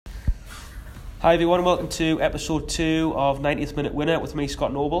Hi everyone, welcome to episode 2 of 90th Minute Winner with me,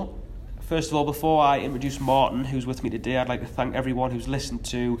 Scott Noble. First of all, before I introduce Martin, who's with me today, I'd like to thank everyone who's listened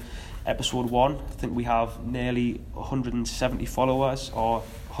to episode 1. I think we have nearly 170 followers, or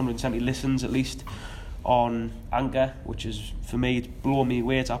 170 listens at least, on Anchor, which is, for me, it's blown me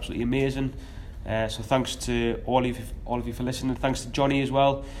away. It's absolutely amazing. So thanks to all of you for listening. Thanks to Johnny as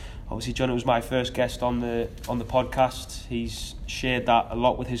well. Obviously, Johnny was my first guest on the podcast. He's shared that a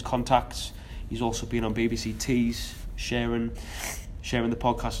lot with his contacts. He's also been on BBC Tees, sharing the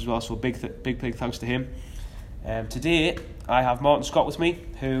podcast as well. So big thanks to him. Today I have Martin Scott with me,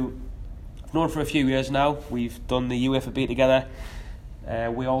 who I've known for a few years now. We've done the UEFA B together.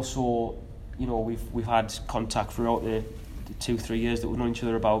 We also, we've had contact throughout the 2-3 years that we've known each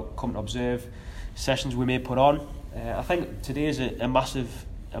other about coming to observe sessions we may put on. I think today is a massive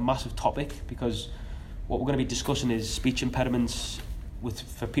topic, because what we're going to be discussing is speech impediments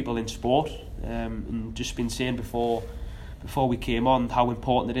for people in sport, and just been saying before we came on how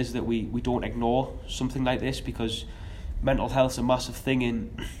important it is that we don't ignore something like this, because mental health's a massive thing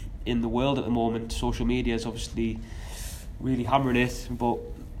in the world at the moment. Social media is obviously really hammering it, but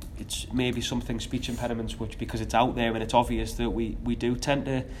it's maybe something, speech impediments, which, because it's out there and it's obvious, that we do tend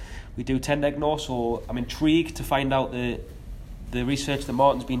to ignore. So I'm intrigued to find out the research that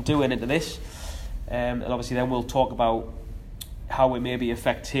Martin's been doing into this, and obviously then we'll talk about how it maybe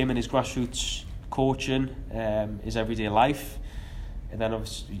affects him and his grassroots coaching, his everyday life, and then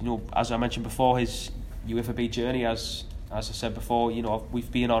obviously, as I mentioned before, his UEFA B journey. As I said before,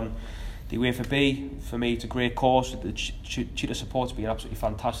 we've been on the UEFA B. For me, it's a great course. The tutor support's been absolutely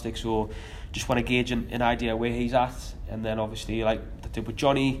fantastic. So just want to gauge an idea where he's at, and then obviously, like I did with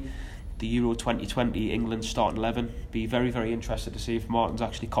Johnny, the Euro 2020 England starting 11. Be very, very interested to see if Martin's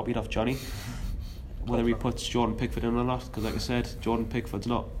actually copied off Johnny, whether he puts Jordan Pickford in or not, because like I said, Jordan Pickford's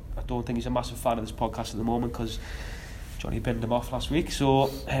not, I don't think he's a massive fan of this podcast at the moment, because Johnny binned him off last week. So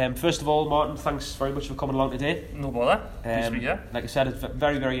first of all, Martin, thanks very much for coming along today. No bother. Pleased to be here. Like I said, it's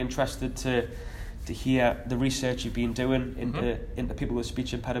very, very interested to hear the research you've been doing into people with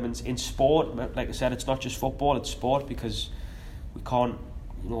speech impediments in sport. Like I said, it's not just football, it's sport, because we can't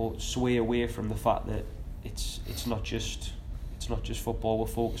sway away from the fact that it's not just football we're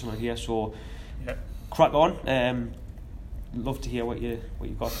focusing on here. So yeah. Crack on. Love to hear what you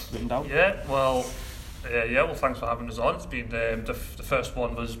got written down. Well, thanks for having us on. It's been the first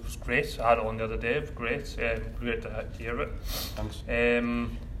one was great. I had it on the other day. It was great. Great to hear it. Thanks.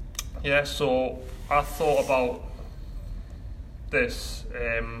 So I thought about this.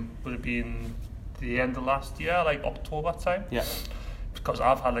 Would have been the end of last year, like October time. Yeah. Because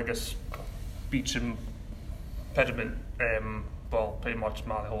I've had like a speech impediment. Pretty much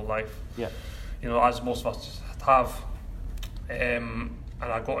my whole life. Yeah. As most of us have. And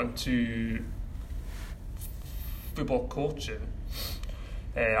I got into football coaching.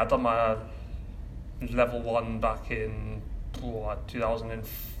 I done my level 1 back in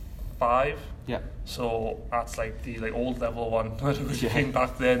 2005. Yeah. So that's like the old level 1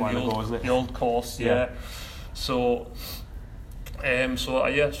 back then. The old course. Yeah. So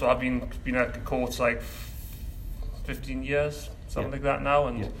I've been a coach like 15 years, something like that now,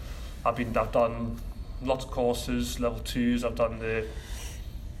 and I've done lots of courses, level 2s. I've done the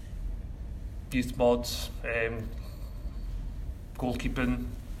youth mods, goalkeeping.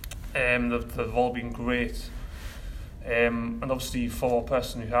 They've all been great. And obviously, for a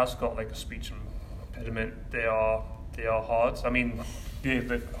person who has got like a speech impediment, they are hard. I mean,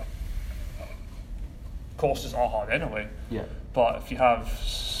 the courses are hard anyway. Yeah. But if you have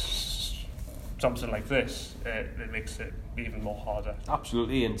something like this, it makes it even more harder.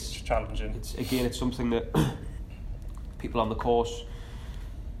 Absolutely, and it's challenging. It's something that people on the course,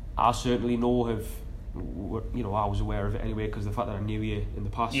 I certainly know I was aware of it anyway, because the fact that I knew you in the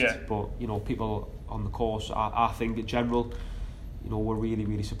past. Yeah. But people on the course, I think in general, were really,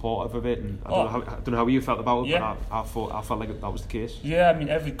 really supportive of it, and I don't know how you felt about it, but I felt like that was the case. Yeah, I mean,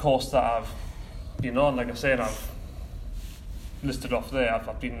 every course that I've been on, like I said, I've listed off there.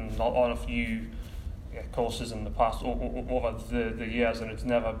 I've been on a few courses in the past over the years, and it's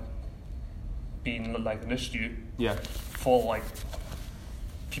never been like an issue for like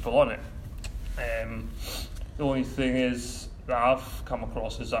people on it. The only thing is that I've come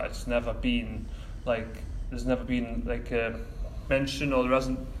across is that there's never been like a mention, or there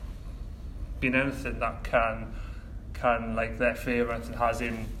hasn't been anything that can like their favourite and has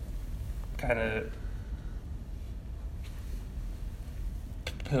him kind of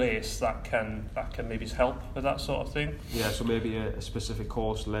place that can maybe help with that sort of thing. Yeah, so maybe a specific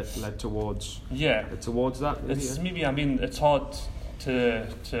course led towards that. Maybe, It's hard to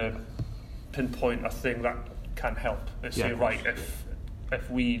pinpoint a thing that can help. They say, right, if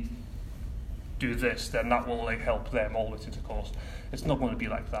we do this, then that will like help them all the way through the course. It's not going to be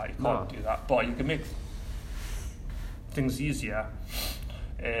like that. You can't do that, but you can make things easier.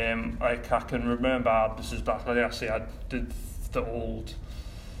 Like I can remember, this is back, like I say, I did the old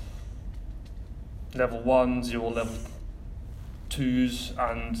level 1s, your level 2s,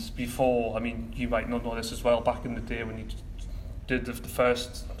 and before, I mean, you might not know this as well, back in the day when you did the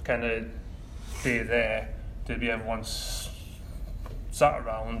first kind of day there, there'd be everyone sat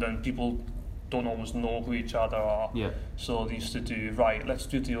around and people don't always know who each other are. Yeah. So they used to do, right, let's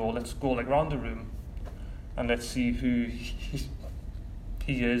go like round the room and let's see who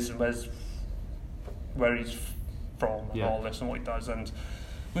he is and where he's from and all this and what he does, and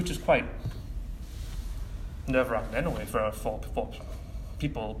which is quite nerve-wracking anyway for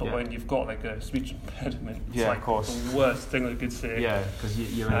people, but when you've got like a speech impediment, it's like the worst thing they could say. Yeah, because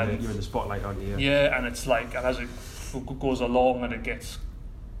you're in the spotlight, aren't you? Yeah, and it's like, and as it goes along and it gets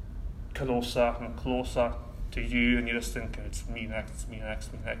closer and closer to you, and you're just thinking, it's me next.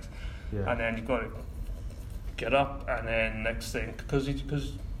 And then you've got to get up, and then next thing, because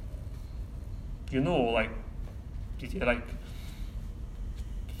you know, like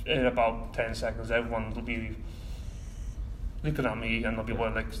in about 10 seconds, everyone will be looking at me and they'll be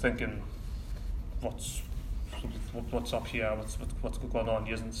like thinking, what's up here? What's going on?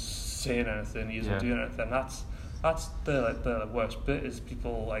 He isn't saying anything. He isn't doing anything. That's the worst bit, is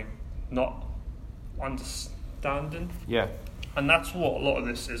people like not understanding. Yeah. And that's what a lot of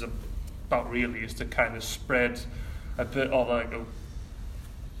this is about, really, is to kind of spread a bit of like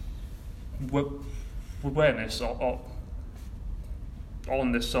awareness on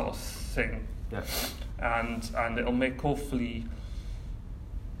this sort of thing. Yeah. And it'll make hopefully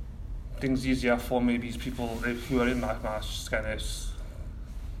things easier for maybe people who are in that kind of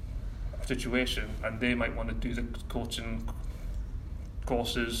situation, and they might want to do the coaching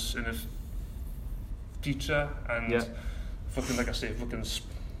courses in the future, and if we can, like I say, if we can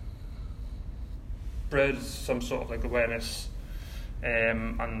spread some sort of like awareness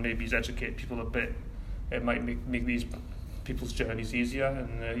and maybe educate people a bit, it might make these people's journeys easier,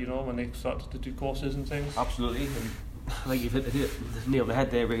 and you know, when they start to do courses and things. Absolutely, and I think you've hit the nail on the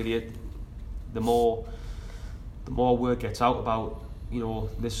head there. Really, the more word gets out about, you know,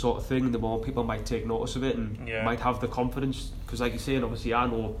 this sort of thing, the more people might take notice of it and might have the confidence. Because, like you say, and obviously I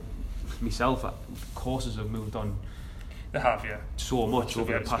know myself, courses have moved on. They have, so much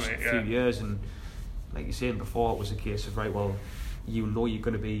over the past few years, and like you're saying before, it was a case of, right, well, you know, you're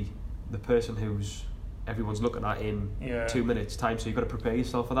going to be the person who's everyone's looking at in 2 minutes time, so you've got to prepare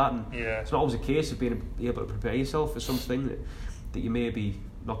yourself for that, and it's not always a case of being able to prepare yourself for something that you may be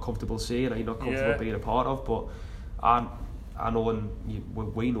not comfortable saying or you're not comfortable being a part of. But I know, and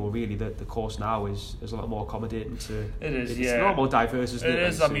we know really that the course now is a lot more accommodating to it's a lot more diverse, isn't it? It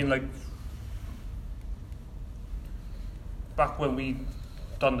is. I mean, like back when we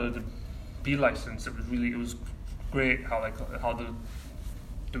done the B license, it was great how they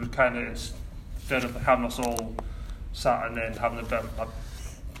would kind of, instead of having us all sat and then having a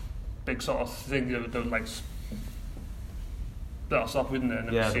big sort of thing, they would like split us up, wouldn't they? And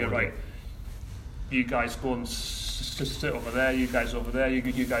they would say, right, you guys go and sit over there, you guys over there,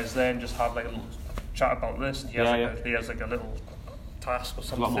 you guys there, and just have like a little chat about this. And here's like a little task or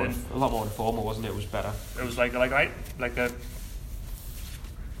something. A lot more informal, wasn't it? It was better. It was like a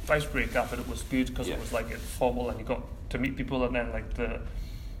icebreaker, but it was good because it was like informal, and you got to meet people, and then like the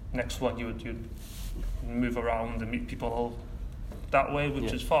next one you'd move around and meet people all that way,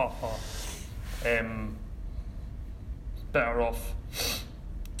 which is far better off.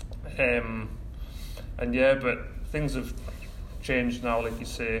 And but things have changed now, like you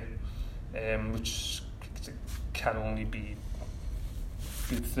say, which can only be a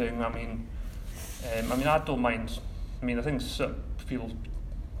good thing. I mean, I don't mind. I mean, I think certain people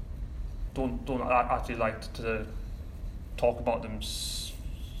don't actually like to talk about themselves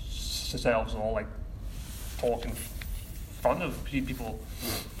or like talk in front of people.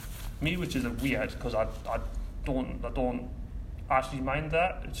 Me, which is weird, because I don't actually mind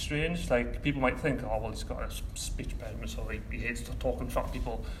that. It's strange. Like, people might think, oh well, he's got a speech impediment, so he hates to talk in front of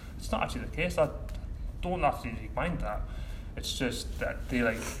people. It's not actually the case. I don't actually mind that. It's just that they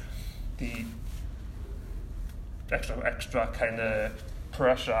like the extra kind of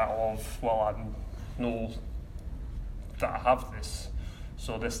pressure of, well, I know that I have this,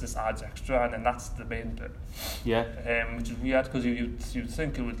 so this adds extra, and then that's the main bit. Which is weird, because you'd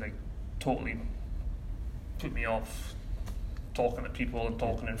think it would like totally put me off talking to people and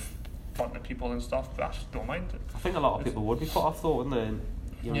talking in front of people and stuff, but I just don't mind it. I think a lot of people would be put off though, wouldn't they?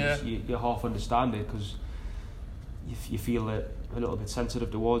 you know, Yeah. you half understand it because you feel a little bit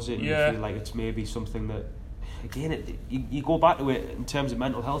sensitive towards it, and Yeah. you feel like it's maybe something that, again, you go back to it in terms of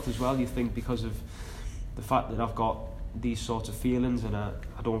mental health as well. You think because of the fact that I've got these sorts of feelings and I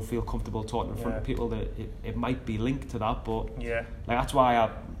don't feel comfortable talking in front of people, that it might be linked to that. But Yeah. like, that's why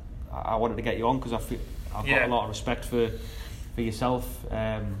I wanted to get you on, because I've got a lot of respect for yourself.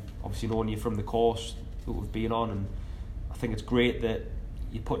 Obviously knowing you from the course that we've been on, and I think it's great that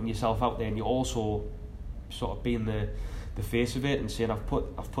you're putting yourself out there, and you're also sort of being the face of it and saying, I've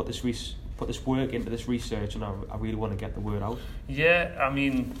put this work into this research, and I really want to get the word out. Yeah, I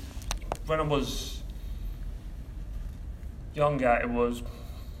mean, when I was younger, it was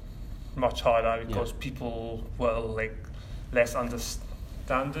much harder because people were like less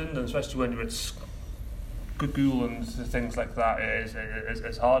understanding, and especially when you're at school and things like that,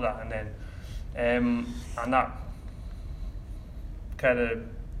 it's harder. And then and that kind of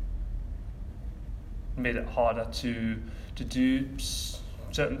made it harder to do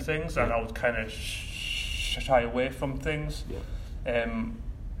certain things, and I would kind of shy away from things. And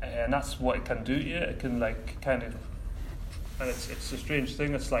that's what it can do to you. It can like kind of, and it's a strange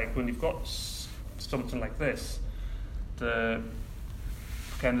thing. It's like when you've got something like this, the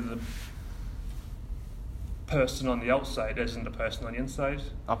kind of the person on the outside isn't the person on the inside.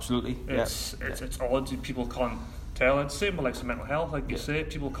 Absolutely. It's odd. People can't tell. It's the same with like some mental health, like you say.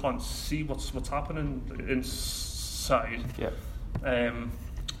 People can't see what's happening inside. And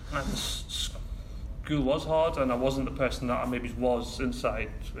school was hard, and I wasn't the person that I maybe was inside.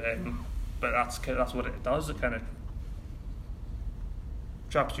 But that's what it does. It kind of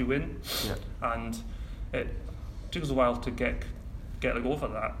traps you in, and it took us a while to get like over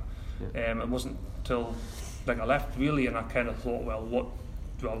that. It wasn't till like I left really, and I kind of thought, well, what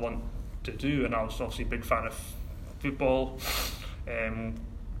do I want to do? And I was obviously a big fan of football.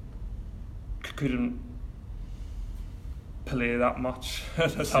 Couldn't play that much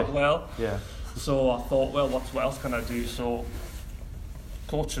that well. So I thought, well, what else can I do? So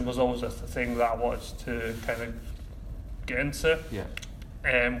coaching was always a thing that I wanted to kind of get into.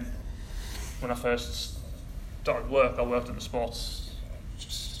 When I first started work, I worked at the sports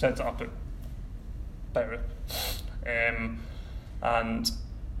centre up at Berwick. And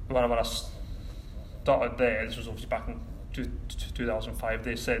when I started there, this was obviously back in 2005,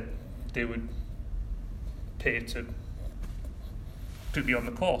 they said they would pay to put me on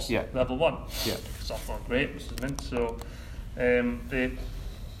the course, level 1. So I thought, great, this is mint. So they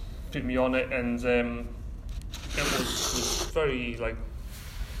put me on it, and it was very like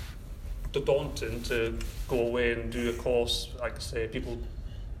daunting to go away and do a course. Like I say, people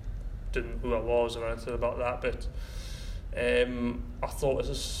didn't know who I was or anything about that, but I thought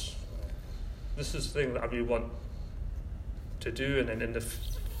this is the thing that I really want to do, and then in the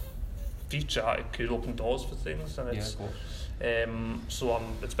future it could open doors for things, and it's so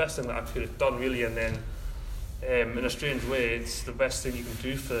it's the best thing that I could have done really. And then in a strange way, it's the best thing you can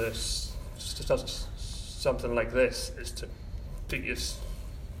do for something like this is to put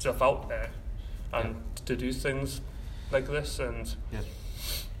yourself out there and to do things like this. And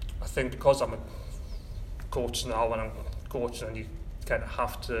I think because I'm a coach now, and I'm coaching, and you kind of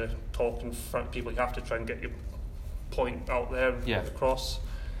have to talk in front of people, you have to try and get your point out there across.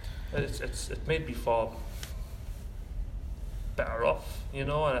 It made me far better off, you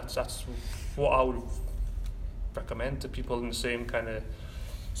know, and that's what I would recommend to people in the same kind of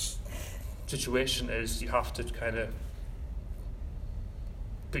situation. Is you have to kind of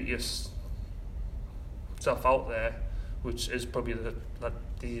put yourself out there, which is probably the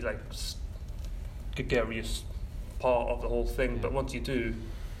like gregarious part of the whole thing. But once you do,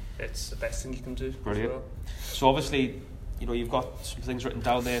 it's the best thing you can do. Brilliant. Well. So obviously, you know, you've got some things written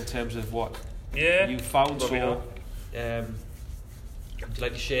down there in terms of what you found. So, would you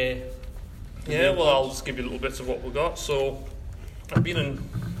like to share? Well, I'll just give you a little bit of what we got. So, I've been in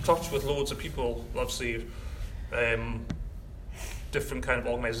touch with loads of people, obviously, different kind of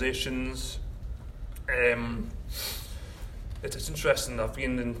organisations. It's interesting. I've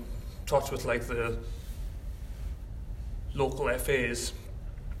been in touch with like the local FAs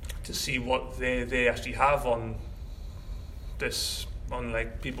to see what they actually have on this, on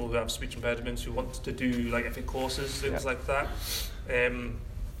like people who have speech impediments who want to do like FA courses, things like that.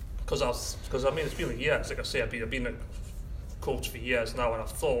 Because I mean, it's been like years. Like I say, I've been a coach for years now, and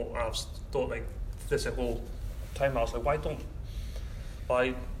I've thought like this the whole time. I was like,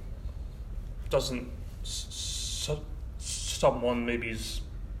 why doesn't someone maybe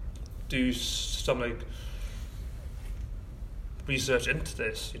do some like research into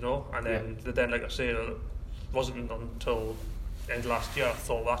this, you know? And then like I say, it wasn't until end of last year, I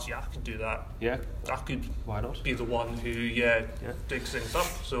thought, well, actually, I could do that. Yeah. I could Why not? be the one who digs things up.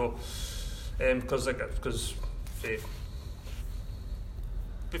 So because say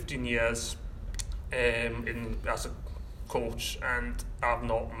 15 years in as a coach, and I've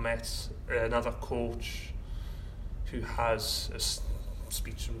not met another coach who has a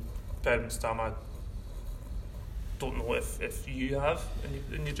speech impediment stammer. Don't know if you have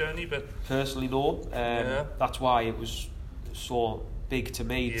in your journey, but personally no. That's why it was so big to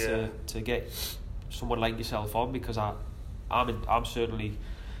me to get someone like yourself on, because I'm certainly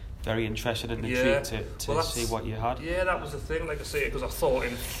very interested in the treat to see what you had. Yeah, that was the thing. Like I say, because I thought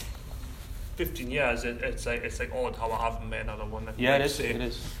in 15 years it's like odd how I haven't met another one. Yeah, it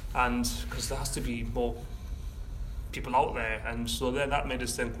is. And because there has to be more people out there, and so then that made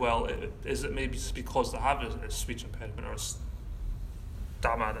us think, well, is it maybe because they have a speech impediment or a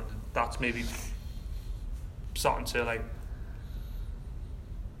stammer that's maybe starting to like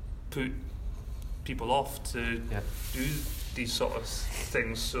put people off to do these sort of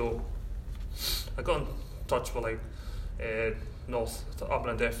things. So I got in touch with like North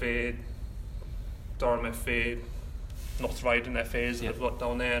Umberland FA, Durham FA, North Riding FAs that I've got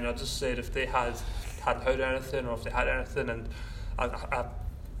down there, and I just said if they hadn't heard anything, or if they had anything, and I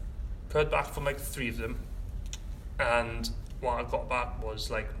heard back from like 3 of them, and what I got back was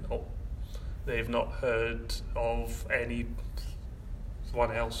like, no, they've not heard of anyone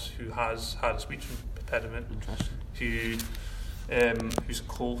else who has had a speech impediment, who's a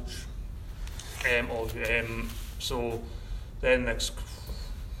coach, so then next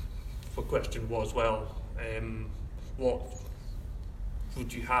question was, well, what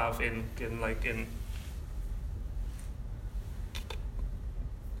would you have in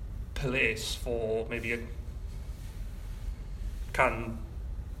place for maybe a candidate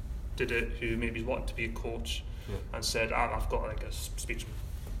who maybe is wanting to be a coach, and said, I've got like a speech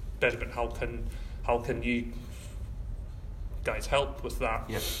impediment, how can you guys help with that?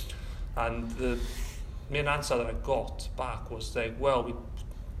 And the main answer that I got back was like, well, we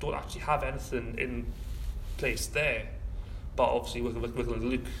don't actually have anything in place there, but obviously we can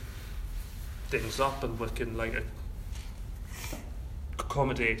look things up, and we can like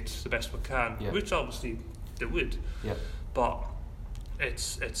accommodate the best we can, which obviously they would. But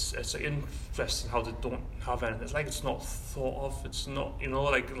it's like interesting how they don't have anything. It's like it's not thought of. It's not,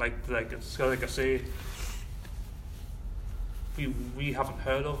 like it's like I say, we haven't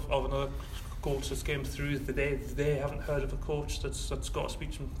heard of another coach that's came through. They haven't heard of a coach that's got a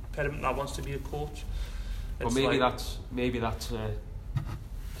speech impediment that wants to be a coach. Well, maybe that's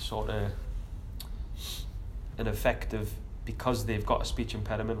sort of an effect of, because they've got a speech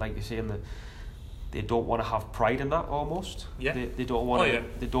impediment, like you're saying, that they don't want to have pride in that almost. They don't want to.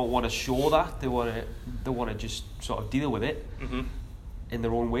 They don't want to show that. They want to just sort of deal with it in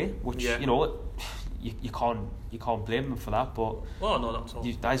their own way, which you can't blame them for that. But no, not at all.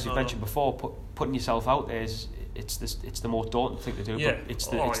 As you mentioned before, putting yourself out there it's the most daunting thing to do. But it's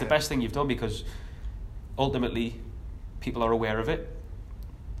the best thing you've done, because ultimately people are aware of it.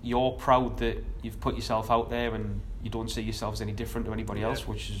 You're proud that you've put yourself out there, and you don't see yourselves any different to anybody else,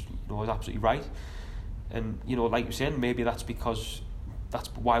 which is is absolutely right. And like you're saying, maybe that's because that's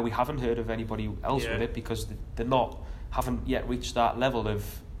why we haven't heard of anybody else with it, because they're haven't yet reached that level of,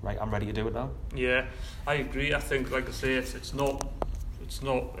 right, I'm ready to do it now. Yeah, I agree. I think, like I say, it's not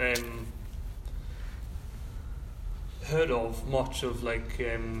heard of much of, like,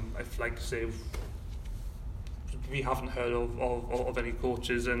 if, like I say, we haven't heard of any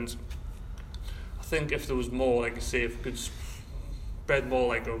coaches, and I think if there was more, like I say, if we could spread more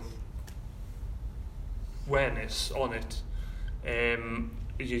like awareness on it,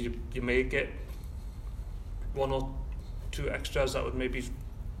 you may get 1 or 2 extras that would maybe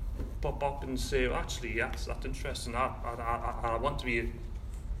pop up and say, well, actually, yes, that's interesting. I want to be a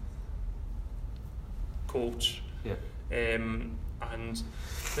coach. And I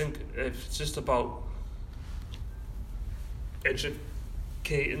think if it's just about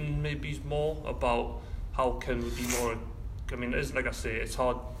educating maybe more about how can we be more, I mean, it's like I say, it's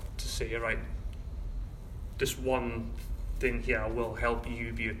hard to say, right, this one thing here will help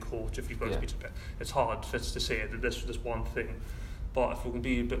you be a coach if you've got a speech impediment. It's hard to say that this one thing, but if we can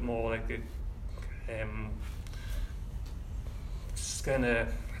be a bit more like it's kind of,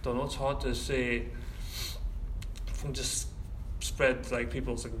 I don't know, it's hard to say, if we can just spread like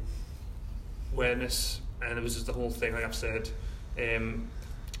people's like awareness, and it was just the whole thing, like I've said, and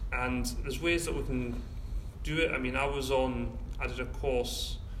there's ways that we can do it. I mean, I did a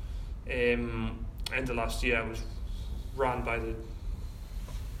course end of last year. It was ran by the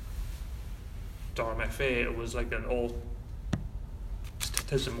Durham FA. It was like an all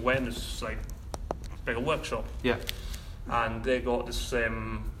autism awareness like a workshop, Yeah. and they got this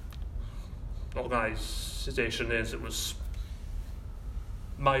organisation is it was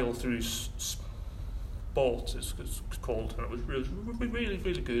Mile Through Sport it's called, and it was really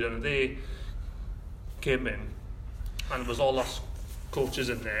really good, and they came in and it was all us coaches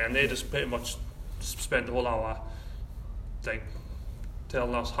in there, and they just pretty much spent the whole hour like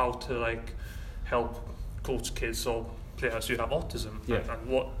telling us how to like help coach kids or players who have autism, Yeah. and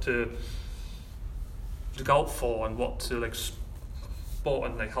what to look out for, and what to like spot,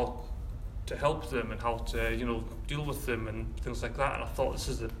 and like how to help them, and how to deal with them and things like that. And I thought this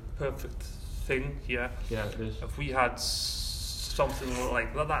is the perfect thing here. Yeah, it is. If we had something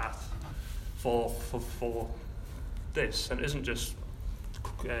like that for this, and it isn't just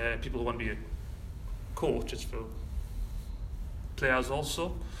people who want to be a coach, it's for players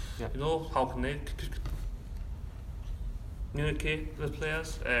also. Yeah. How can they communicate with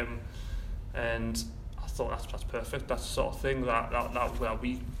players? And I thought that's perfect. That's the sort of thing that where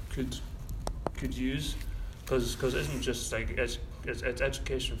we could use, because it isn't just like it's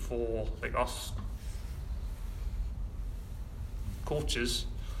education for like us coaches,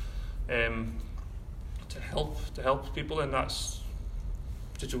 to help people in that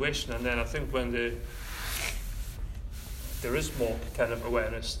situation. And then I think when there is more kind of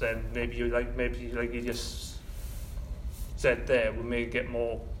awareness, then maybe you just said there, we may get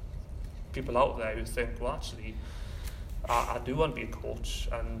more people out there who think, well, actually, I do want to be a coach,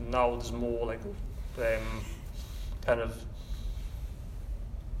 and now there's more like kind of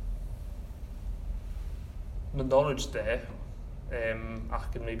the knowledge there. I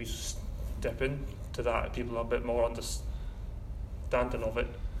can maybe step into that. People are a bit more understanding of it.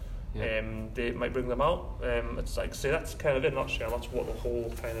 Yeah. They might bring them out. It's like, say, that's kind of in a nutshell. That's what the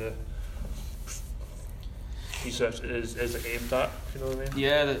whole kind of research is aimed at. If you know what I mean?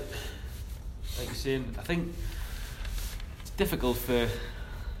 Yeah, like you're saying, I think it's difficult for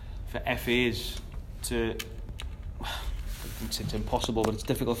FAs to. I think it's impossible, but it's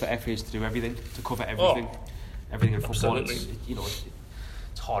difficult for FAs to do everything, to cover everything, everything in football.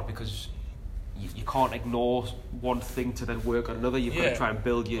 It's hard because you can't ignore one thing to then work on another. You've got to try and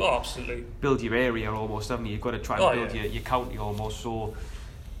build your area almost, haven't you? You've got to try and build your county almost. So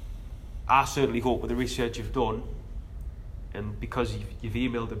I certainly hope with the research you've done, and because you've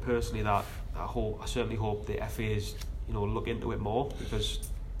emailed them personally, I certainly hope the FAs look into it more, because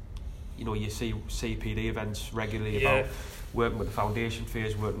you see CPD events regularly about working with the foundation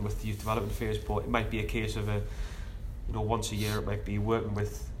phase, working with the youth development phase, but it might be a case of once a year it might be working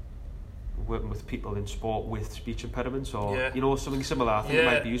with people in sport with speech impediments, or something similar. I think it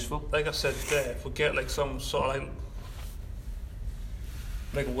might be useful. Like I said there, if we get like some sort of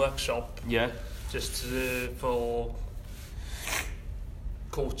like a workshop, just for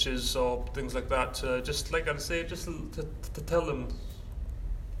coaches or things like that, just like I'd say, just to tell them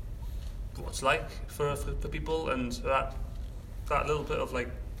what it's like for people, and that little bit of like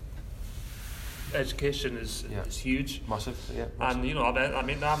education is huge, massive. And I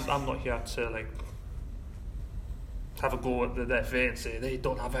mean I'm not here to like have a go at the FA and say they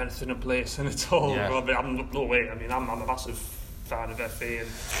don't have anything in place and it's all I'm no way. I mean I'm a massive fan of FA, and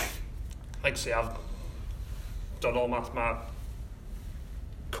like I say, I've done all my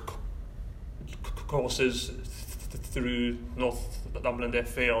courses through Northumberland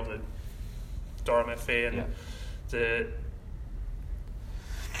FA or the Durham FA, and the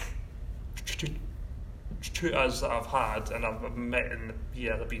tutors that I've had and I've met in the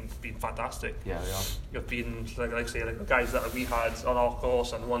year have been fantastic. Yeah, they are. You've been like the guys that we had on our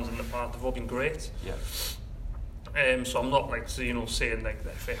course and ones in the past have all been great. Yeah. So I'm not like saying like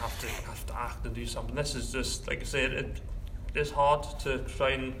that if they have to act and do something. This is just like I say, it is hard to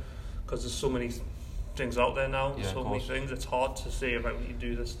try and, because there's so many things out there now, so many things. It's hard to say about when you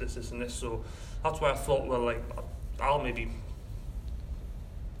do this, and this. So that's why I thought, well, like I'll maybe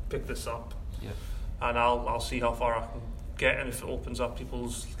pick this up, and I'll see how far I can get, and if it opens up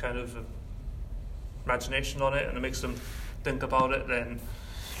people's kind of imagination on it and it makes them think about it, then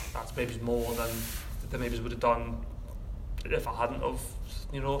that's maybe more than they maybe would have done if I hadn't have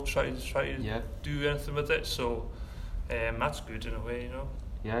tried to do anything with it. So that's good in a way,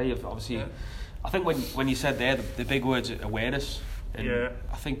 Yeah, you've obviously. I think when you said there the big words awareness, and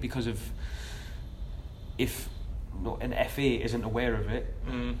I think because of if an FA isn't aware of it,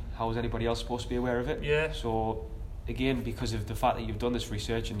 how is anybody else supposed to be aware of it? Yeah. So again, because of the fact that you've done this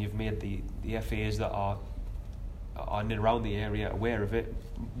research and you've made the FAs that are in and around the area aware of it,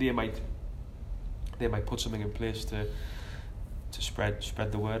 they might put something in place to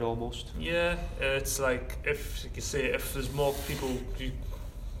spread the word almost. Yeah, it's like if you say if there's more people who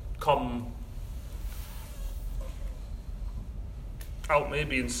come out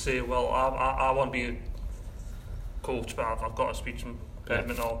maybe and say, well, I want to be a coach, but I've got a speech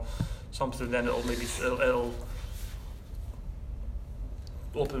impediment or something, then it'll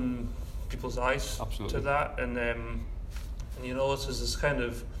open people's eyes Absolutely. to that, and you know, it's this kind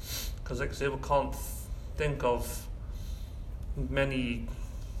of, because like I say, we can't think of many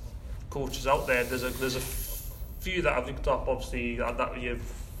coaches out there. There's a few that I've looked up, obviously, that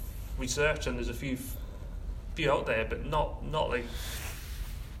you've researched, and there's a few out there, but not like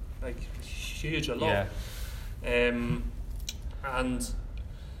huge a lot. Yeah. And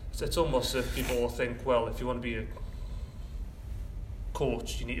it's almost if people think, well, if you want to be a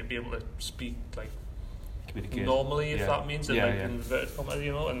coach, you need to be able to speak like normally, if that means it, inverted commas,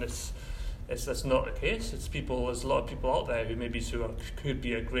 you know, and it's that's not the case. There's a lot of people out there who could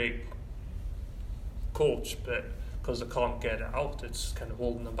be a great coach, but because they can't get it out, it's kind of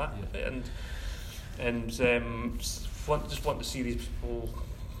holding them back a bit. And just want to see these people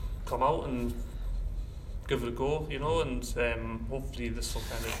come out and give it a go, you know, and hopefully this will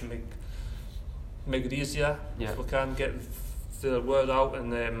kind of make it easier if we can get the word out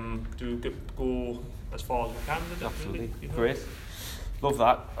and go as far as we can with it. Absolutely, really, you know? Great. Love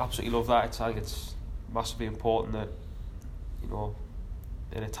that. Absolutely love that. I think it's massively important that, you know,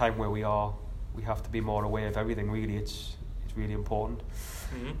 in a time where we have to be more aware of everything. Really, it's really important.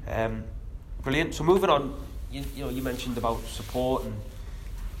 Mm-hmm. Brilliant. So moving on, you mentioned about support and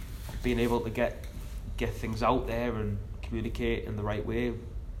being able to get things out there and communicate in the right way.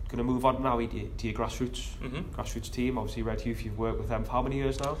 Going to move on now to your grassroots team. Obviously, Red Youth, you've worked with them for how many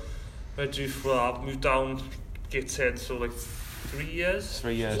years now? Red Youth, well, I've moved down Gateshead, so like 3 years.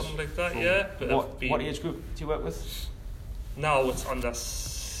 3 years. Something like that, So yeah. But what age group do you work with? Now it's under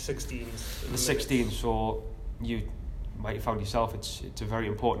 16s. The 16, so you might have found yourself, it's a very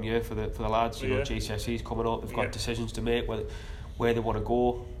important year for the lads. You know, GCSE's coming up, they've got decisions to make, where they want to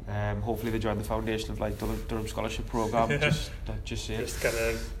go. Hopefully they join the foundation of like Durham Scholarship Programme. just kind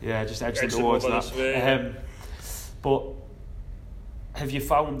of just edge them towards that. But have you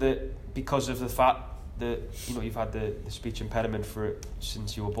found that because of the fact that, you know, you've had the speech impediment for it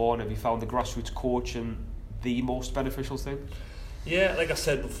since you were born, have you found the grassroots coaching the most beneficial thing? Yeah, like I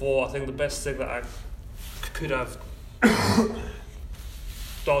said before, I think the best thing that I could have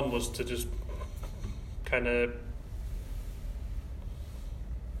done was to just kind of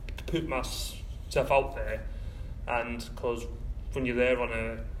put myself out there, and because when you're there on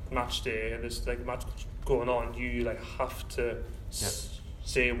a match day and there's like a match going on, you like have to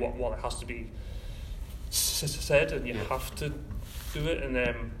say what it has to be said, and you have to do it, and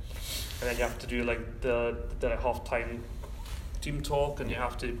then you have to do like the half-time team talk, and you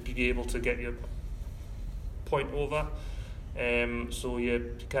have to be able to get your point over. So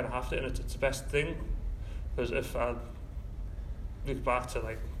you kind of have to, and it's the best thing, because if I look back to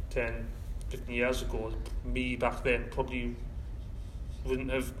like 10, 15 years ago, me back then probably wouldn't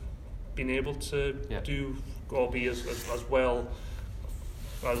have been able to do or be as well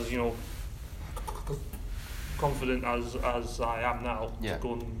as, you know, confident as I am now to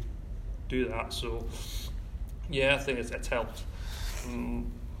go and do that. So I think it's helped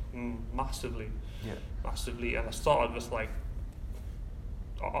massively. Massively. And I started with like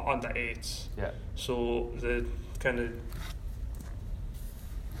under 8s. So the kind of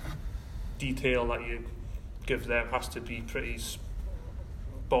detail that you give them has to be pretty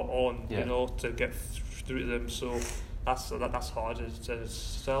spot on, you know, to get through to them. So that's hard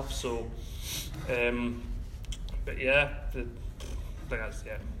itself. So, but that's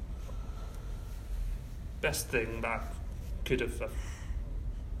best thing that could have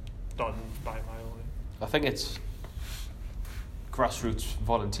done by my own. I think it's grassroots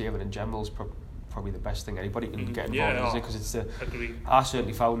volunteering in general is probably the best thing anybody can get involved in, because it's I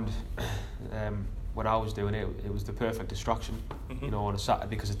certainly found when I was doing it, it was the perfect distraction. You know, on a Saturday,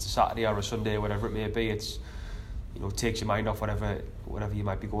 because it's a Saturday or a Sunday, whatever it may be. It's, you know, takes your mind off whatever you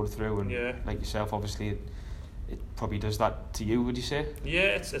might be going through, and like yourself, obviously, it probably does that to you. Would you say?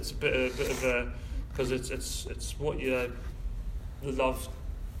 Yeah, it's a bit of a, because it's what you love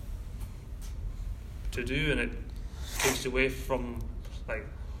to do, and it takes you away from like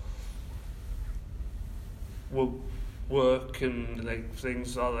work and like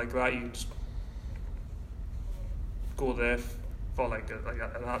things like that. You just go there for like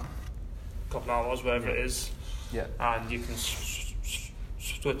a couple of hours, whatever it is, and you can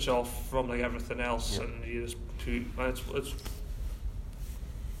switch off from like everything else, and you just it's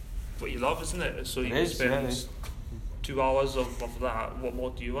what you love, isn't it? So you spend 2 hours of that. What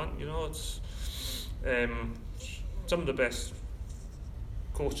more do you want? You know, it's some of the best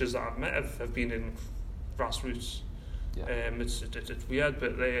coaches that I've met have been in grassroots. Yeah. It's weird,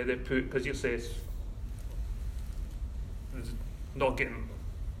 but they put, because you say it's not getting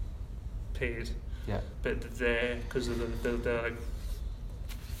paid. Yeah. But they're because they're like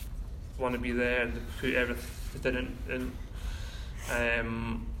want to be there and they put everything in.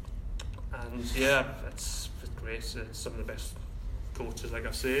 And yeah, it's great. It's some of the best coaches, like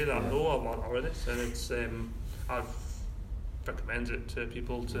I say, that I know are this, and it's I'd recommend it to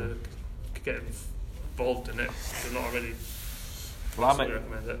people to get involved in it. They're not already. Well,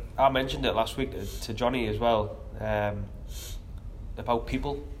 recommend it. I mentioned it last week to Johnny as well, about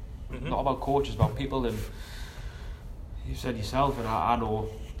people, not about coaches, about people, and you said yourself, and I know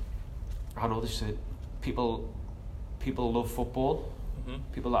this, that people love football.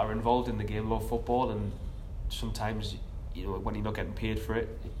 People that are involved in the game love football, and sometimes, you know, when you're not getting paid for it,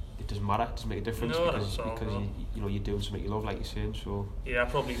 it doesn't matter. It doesn't make a difference because you know, you're doing something you love, like you're saying. So yeah, I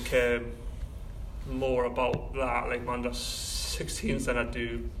probably care more about that, like under 16s, than I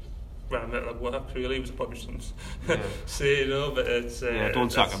do when I'm at work. Really, which I probably shouldn't say, you know. But it's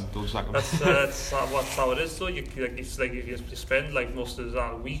don't sack him. That's how it is. So you spend like most of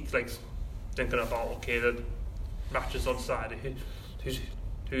that week like thinking about, okay, the matches on Saturday.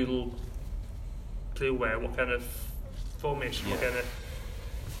 Who'll play where, what kind of formation, what kind of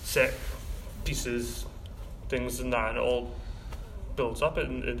set pieces, things and that, and it all builds up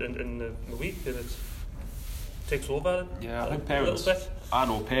in the week, and it takes over. Yeah, I think parents, I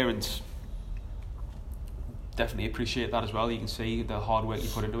know parents definitely appreciate that as well. You can see the hard work you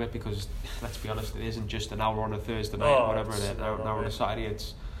put into it, because let's be honest, it isn't just an hour on a Thursday night or whatever, an hour on a Saturday.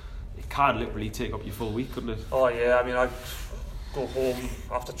 It can literally take up your full week, couldn't it? Oh yeah, I mean, I go home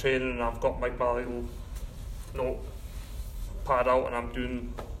after training and I've got my little notepad out and I'm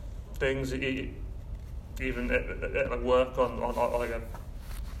doing things, even at work on like a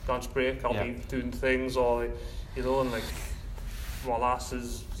lunch break, I'll be doing things, or, you know, and like, well,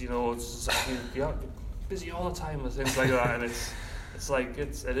 asses, you know, it's like you're busy all the time with things like that, and it's like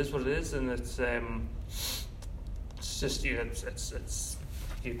it is what it is, and it's just, you know, it's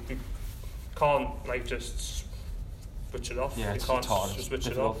you can't like just switch it off. Yeah, you can't just switch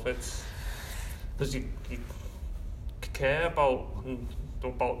it off. It's because you care about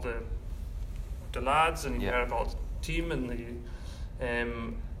the lads, and you care about the team, and you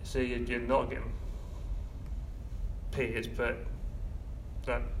say you're not getting paid, but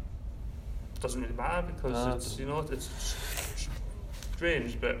that doesn't really matter, because it's, you know, it's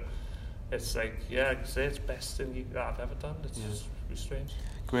strange, but it's like, yeah, I say it's the best thing that I've ever done. It's just really strange.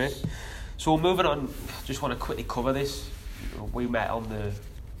 Great. So moving on, just want to quickly cover this. We met on it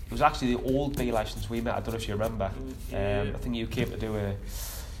was actually the old B licence we met. I don't know if you remember. I think you came to do a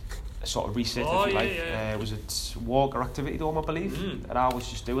sort of reset, if you like. It was at Walker Activity Dome, I believe, and I was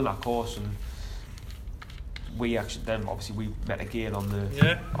just doing that course, and we actually then obviously we met again on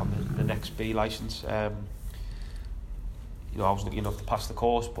the next B licence. You know, I was lucky enough to pass the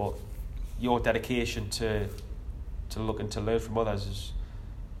course, but your dedication to looking to learn from others is,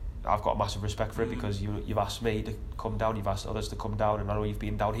 I've got massive respect for it, because you've asked me to come down, you've asked others to come down, and I know you've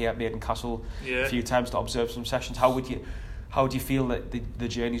been down here at Maiden Castle a few times to observe some sessions. How do you feel that the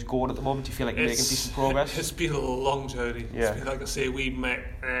journey's going at the moment? Do you feel like you're making decent progress? It's been a long journey. Yeah. It's been, like I say, we met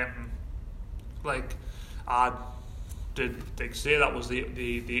like I did, like say, that was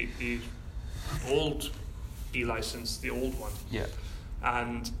the old B licence, the old one. Yeah.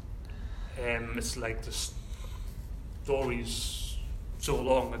 And it's like the story's so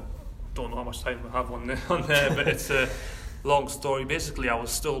long, I don't know how much time I have on there, but it's a long story. Basically, I was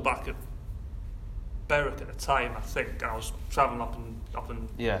still back at Berwick at the time, I think, and I was travelling up and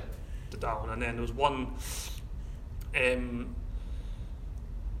the down, and then there was one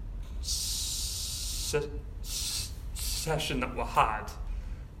session that we had,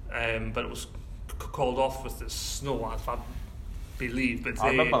 but it was called off with the snow, I believe. But I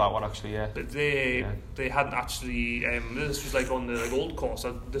remember that one actually. Yeah. But they hadn't actually. This was like on the old course.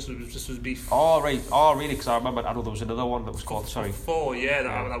 This was before. Oh right. Oh really? Because I remember. I know there was another one that was called.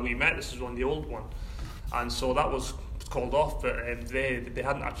 That we met. This was on the old one, and so that was called off. But they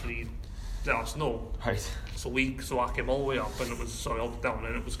hadn't actually let us know. Right. So I came all the way up, and it was all down,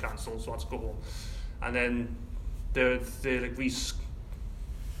 and it was cancelled. So I had to go home, and then they like rescheduled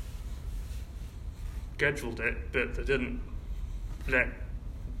it, but they didn't let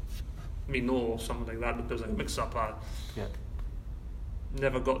me know or something like that. There was like a mix up. I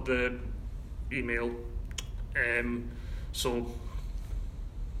never got the email, so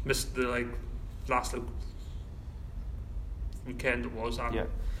missed the last weekend it was.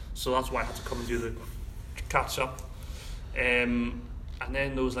 So that's why I had to come and do the catch up. and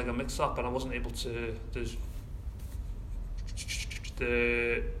then there was like a mix-up, and I wasn't able to.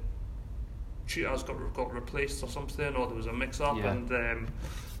 The cheaters got replaced or something, or there was a mix-up, and there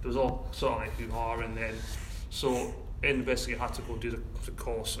was all sort of like hoo-ha, and then so basically I had to go do the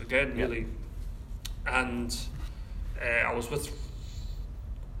course again, really, and I was with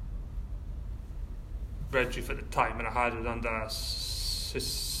Redriff at the time, and I had it under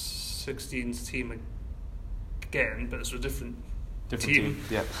 16s team again, but it's a different team.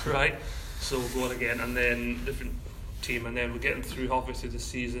 Right? So we're going again, and then different team, and then we're getting through obviously the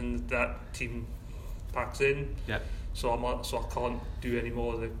season that team packs in. So I can't do any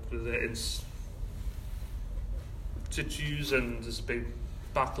more of the in situs, and there's a big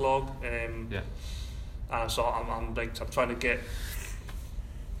backlog. So I'm trying to get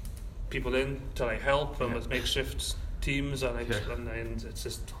people in to like help and with makeshift teams, and it's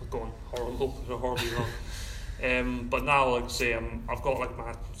just going horribly wrong. But now, like I say, I've got like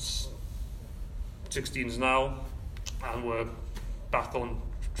my 16s now, and we're back on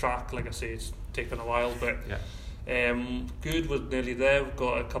track. Like I say, it's taken a while, but good. We're nearly there. We've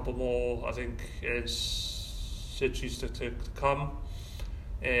got a couple more, I think, situations to come,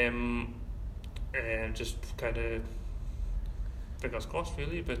 and just kind of fingers crossed,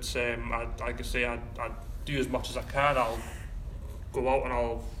 really. But like I say, I do as much as I can. I'll go out and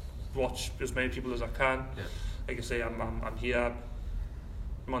I'll watch as many people as I can. Like I say, I'm here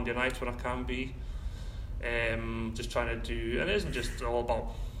Monday nights when I can be. Just trying to do, and it isn't just all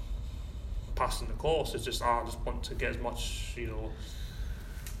about passing the course. It's just I just want to get as much,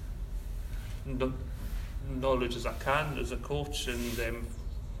 knowledge as I can as a coach, and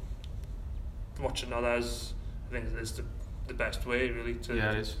watching others, I think is the best way, really,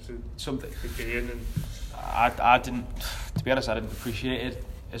 to something to gain. And I didn't, to be honest, I didn't appreciate it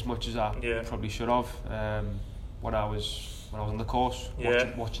as much as I probably should have when I was on the course,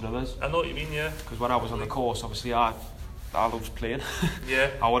 watching others. I know what you mean, because when I was on the course, obviously I loved playing.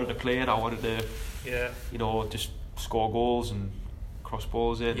 I wanted to play, and I wanted to just score goals and cross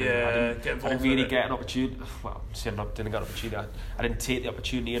balls in. I didn't really get an opportunity. Well, I'm saying I didn't get an opportunity. I didn't take the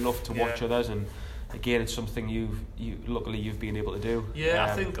opportunity enough to watch others, and again, it's something luckily you've been able to do.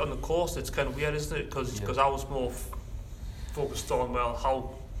 I think on the course it's kind of weird, isn't it? Because I was more focused on, well,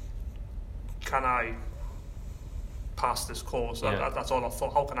 how can I pass this course? That's all I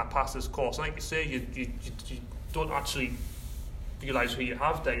thought. How can I pass this course? And like you say, you don't actually realise who you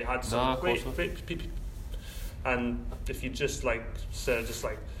have there. You had some great people, and if you just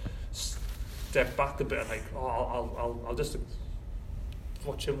step back a bit and like, I'll just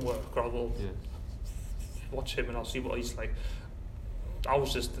watch him work, or I'll watch him and I'll see what he's like. I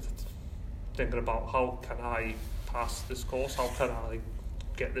was just thinking about how can I pass this course? How can I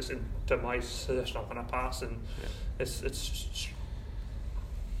get this into my position? How can I pass? And it's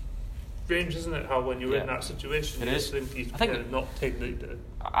strange, isn't it? How when you're in that situation, you not take the.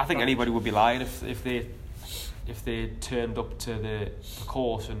 I think anybody would be lying if they turned up to the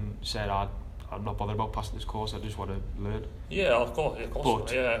course and said, I'm not bothered about passing this course, I just want to learn. Yeah, of course.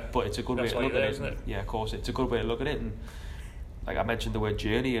 But it's a good way to look at it, isn't it? Yeah, of course, it's a good way to look at it. And like I mentioned the word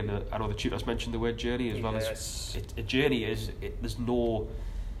journey, and I know the tutors mentioned the word journey as well. A journey there's no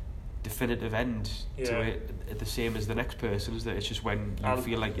definitive end to it, the same as the next person, is that it's just when you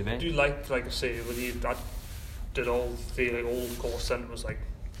feel like you're there. Do you like I say, when I did all course centre was like,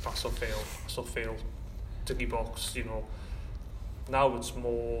 pass or fail, ticky box, Now it's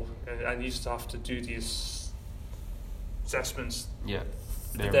more, and you used to have to do these assessments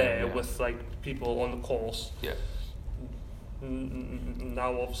with like people on the course.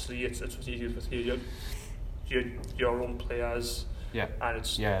 Now obviously it's with your own players. And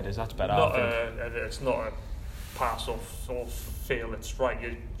it's it is. That's better. It's not a pass or fail. It's right.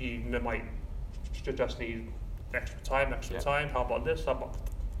 You might just need extra time. How about this? How about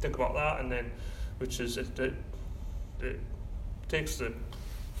think about that? And then, which is it takes the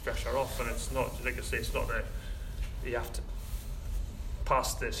pressure off, and it's not, like I say, it's not that you have to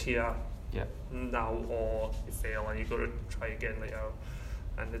pass this here now or you fail and you've got to try again later,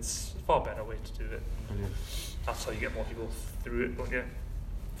 and it's a far better way to do it. Brilliant. That's how you get more people through it, don't you?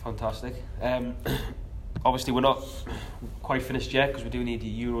 Fantastic. Obviously we're not quite finished yet because we do need the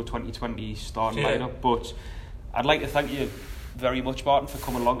Euro 2020 starting lineup, but I'd like to thank you very much, Martin, for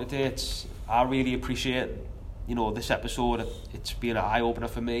coming along today. I really appreciate this episode. It's been an eye-opener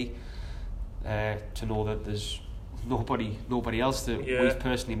for me to know that there's nobody else that we've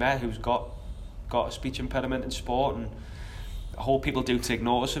personally met who's got a speech impediment in sport, and I hope people do take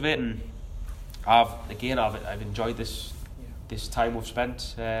notice of it. And I've enjoyed this time we've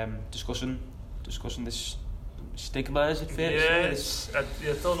spent discussing this stigma, is it fair to say?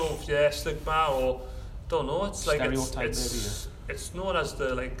 Yeah, I don't know if stigma or don't know. It's like stereotype, it's known as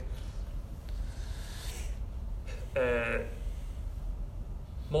the like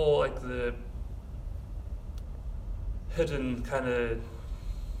more like the hidden kind of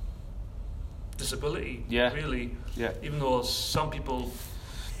disability. Yeah. Really. Yeah. Even though some people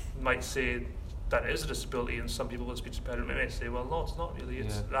might say that it is a disability, and some people with speech impairment may say, well, no, it's not really.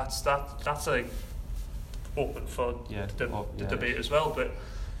 It's that's like open for the debate as well. But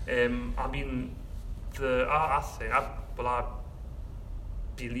I mean, I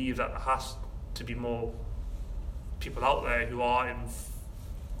believe that there has to be more people out there who are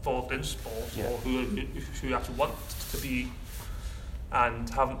involved in sport or who actually want to be and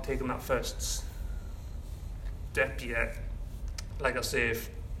haven't taken that first step yet. Like I say, if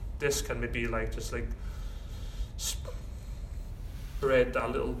this can maybe like just like spread a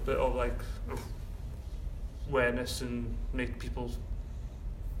little bit of like awareness and make people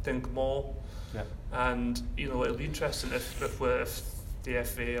think more. Yeah. And you know, it'll be interesting if the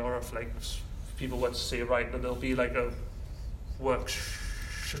FA or if like people were to say, right, that there'll be like a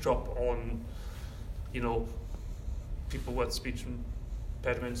workshop on, you know, people with speech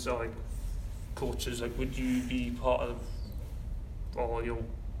impediments or like coaches, like would you be part of, or you know,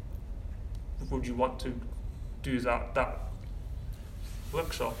 would you want to do that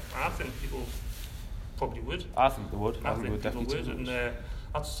workshop? I think people probably would. I think they would. I think they would people definitely would, and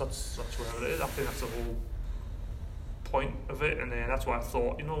that's where it is. I think that's the whole point of it, and that's why I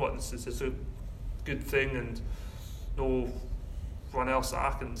thought, you know what, this is a good thing, and no one else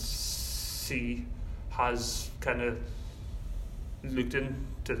that I can see has kind of looked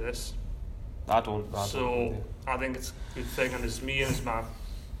into this. I don't. I think it's a good thing, and it's me and it's my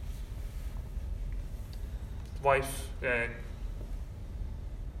wife,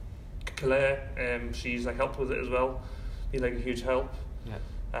 Claire. She's like helped with it as well. Been like a huge help. Yeah.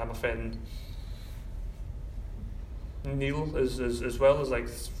 My friend Neil is as well as like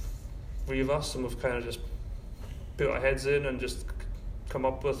three of us, and we've kind of just put our heads in and just come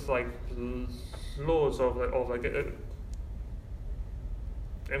up with like loads of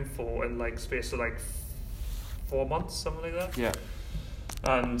info in like space of like 4 months, something like that. Yeah.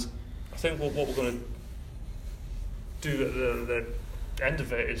 And I think what we're going to do at the end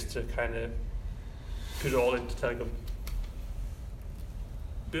of it is to kind of put it all into like a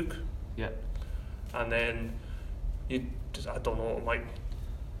book. Yeah. And then you just, I don't know, it might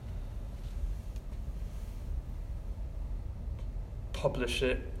publish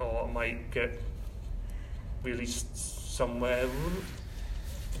it, or it might get released somewhere.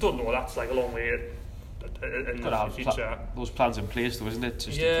 I don't know, that's like a long way in the future. Those plans in place though, isn't it?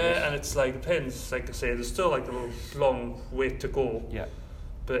 Just and it's like, depends, like I say, there's still like a long way to go. Yeah.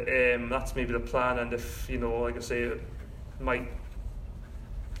 But that's maybe the plan, and if, you know, like I say, it might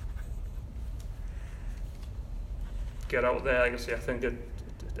get out there, like I say, I think it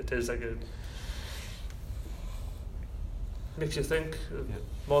is like makes you think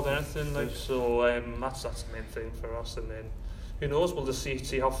more than anything, like, so that's the main thing for us, and then who knows, we'll just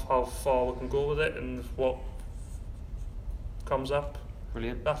see how far we can go with it and what comes up.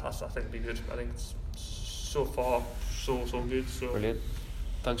 Brilliant. That's I think it'll be good. I think it's so far so good. So brilliant.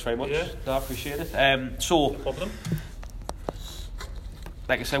 Thanks very much. Yeah. No, I appreciate it. So no problem.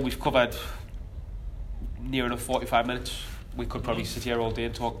 Like I said, we've covered near enough 45 minutes. We could probably sit here all day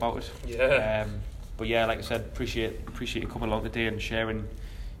and talk about it. Yeah. But yeah, like I said, appreciate you coming along today and sharing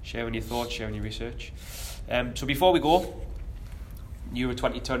your thoughts, sharing your research. So before we go, Euro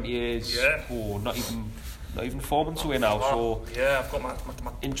 2020 is not even 4 months away now. So yeah, I've got my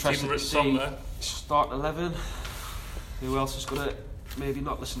interested team to see somewhere. Start 11. Who else is gonna maybe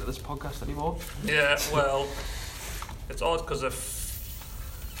not listen to this podcast anymore? Yeah, well, it's odd because a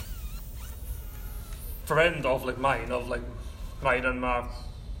friend of mine and my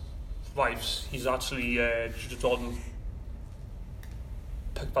wife's, he's actually Jordan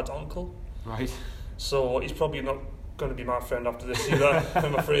Pickford's uncle. Right. So he's probably not going to be my friend after this either,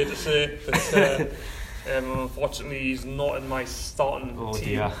 I'm afraid to say. But unfortunately, he's not in my starting team.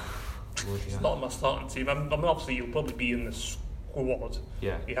 Dear. He's not in my starting team. I mean, obviously, he'll probably be in the squad.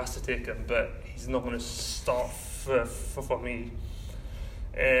 Yeah. He has to take him, but he's not going to start for me.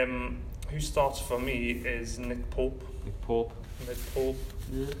 Who starts for me is Nick Pope. Nick Pope.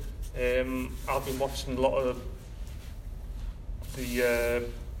 Yeah. I've been watching a lot of the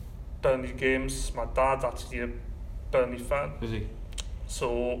Burnley games. My dad's actually a Burnley fan. Is he?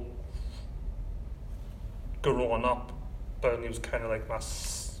 So growing up, Burnley was kind of like my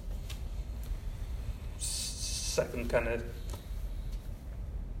second kind of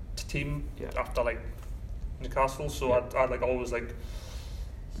team after like Newcastle, so I'd like always like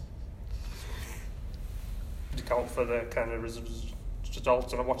look out for the kind of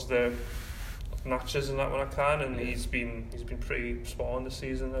results, and I watch the matches and that when I can, and he's been pretty spot on this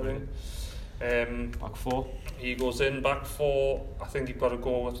season, I think. Back four. He goes in back four. I think you've got to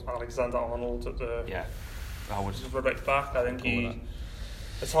go with Alexander Arnold at the right back. I think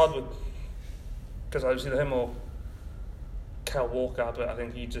it's hard because I've seen him or Kyle Walker, but I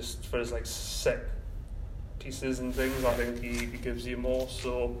think he just, for his like set pieces and things, I think he gives you more.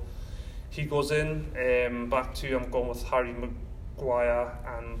 So he goes in. Back two, I'm going with Harry Maguire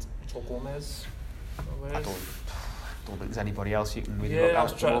and Joe Gomez. I don't think there's anybody else you can really look at I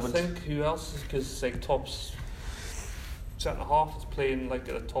was the trying moment. to think who else, because like Top's centre half is playing like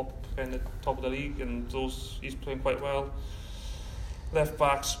at the top of the league, and he's playing quite well. Left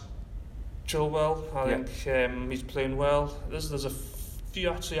backs, Chilwell, I think he's playing well. There's a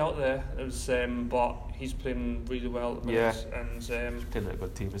few actually out there, but he's playing really well at the minute. And he's playing a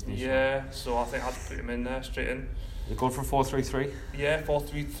good team, isn't he? Yeah, so I think I'd put him in there straight in. You're going for 4-3-3? Yeah,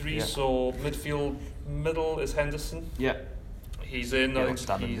 4-3-3. Yeah. So middle is Henderson. Yeah. He's in. I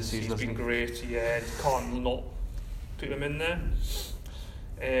think he's been great. Yeah, you can't not put him in there.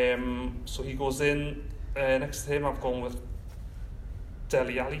 So he goes in. Next to him, I've gone with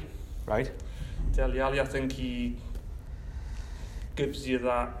Dele Alli. Right. Dele Alli, I think he gives you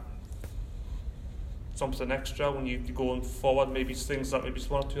that something extra when you're going forward. Maybe things that maybe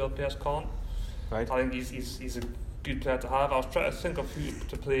one or two other players can't. Right. I think he's a good player to have. I was trying to think of who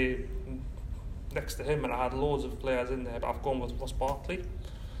to play next to him, and I had loads of players in there, but I've gone with Ross Barkley.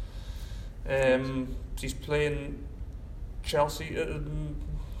 He's playing Chelsea at the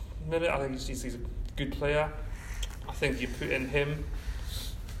minute. I think he's a good player. I think you put in him,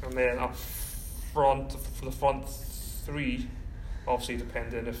 and then up front, for the front three, obviously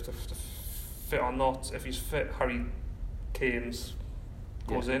depending if they're fit or not. If he's fit, Harry Kane's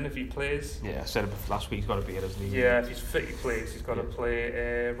goes in if he plays. Yeah, I said it last week, he's got to be it, doesn't he? Yeah, if he's fit, he plays. He's got to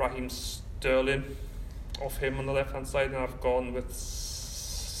play. Raheem Sterling off him on the left hand side, and I've gone with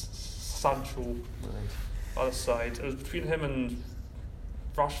Sancho other side. It was between him and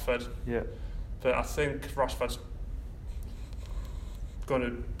Rashford. Yeah. But I think Rashford's going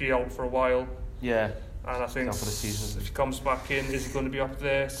to be out for a while. Yeah. And I think for the season. If he comes back in, is he going to be up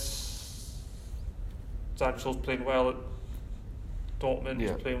there? Sancho's playing well at Dortmund.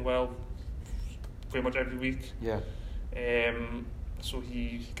 He's playing well pretty much every week. Yeah. So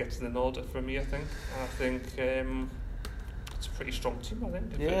he gets the nod for me, I think. And I think it's a pretty strong team, I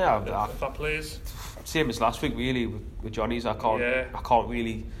think. If that plays. Same as last week, really, with Johnny's. I can't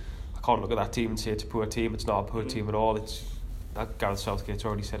look at that team and say it's a poor team. It's not a poor team at all. It's that Gareth Southgate's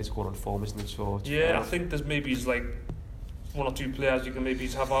already said it's going on form, isn't it? So I think there's maybe like one or two players you can maybe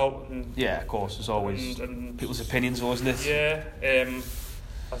have out. And, of course, there's always and people's opinions, isn't it? Yeah,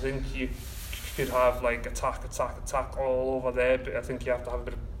 I think you could have like attack all over there, but I think you have to have a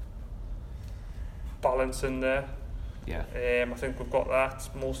bit of balance in there. Yeah. I think we've got that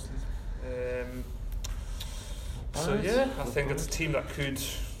mostly. I think it's a team that could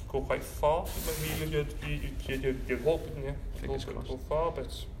go quite far. You'd hope, yeah. Fingers crossed. Go far,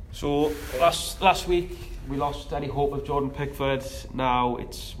 but. So last week we lost any hope of Jordan Pickford. Now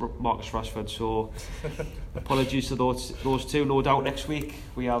it's Marcus Rashford. So apologies to those two. No doubt next week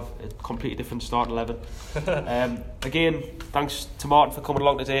we have a completely different start 11. Again, thanks to Martin for coming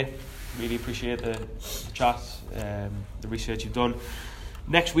along today. Really appreciate the chat, the research you've done.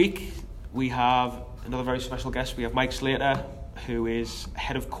 Next week we have another very special guest. We have Mike Slater, who is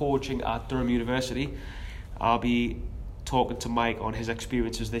head of coaching at Durham University. I'll be talking to Mike on his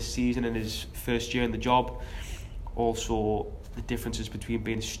experiences this season and his first year in the job. Also, the differences between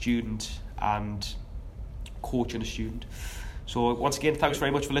being a student and coaching a student. So once again, thanks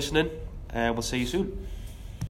very much for listening. We'll see you soon.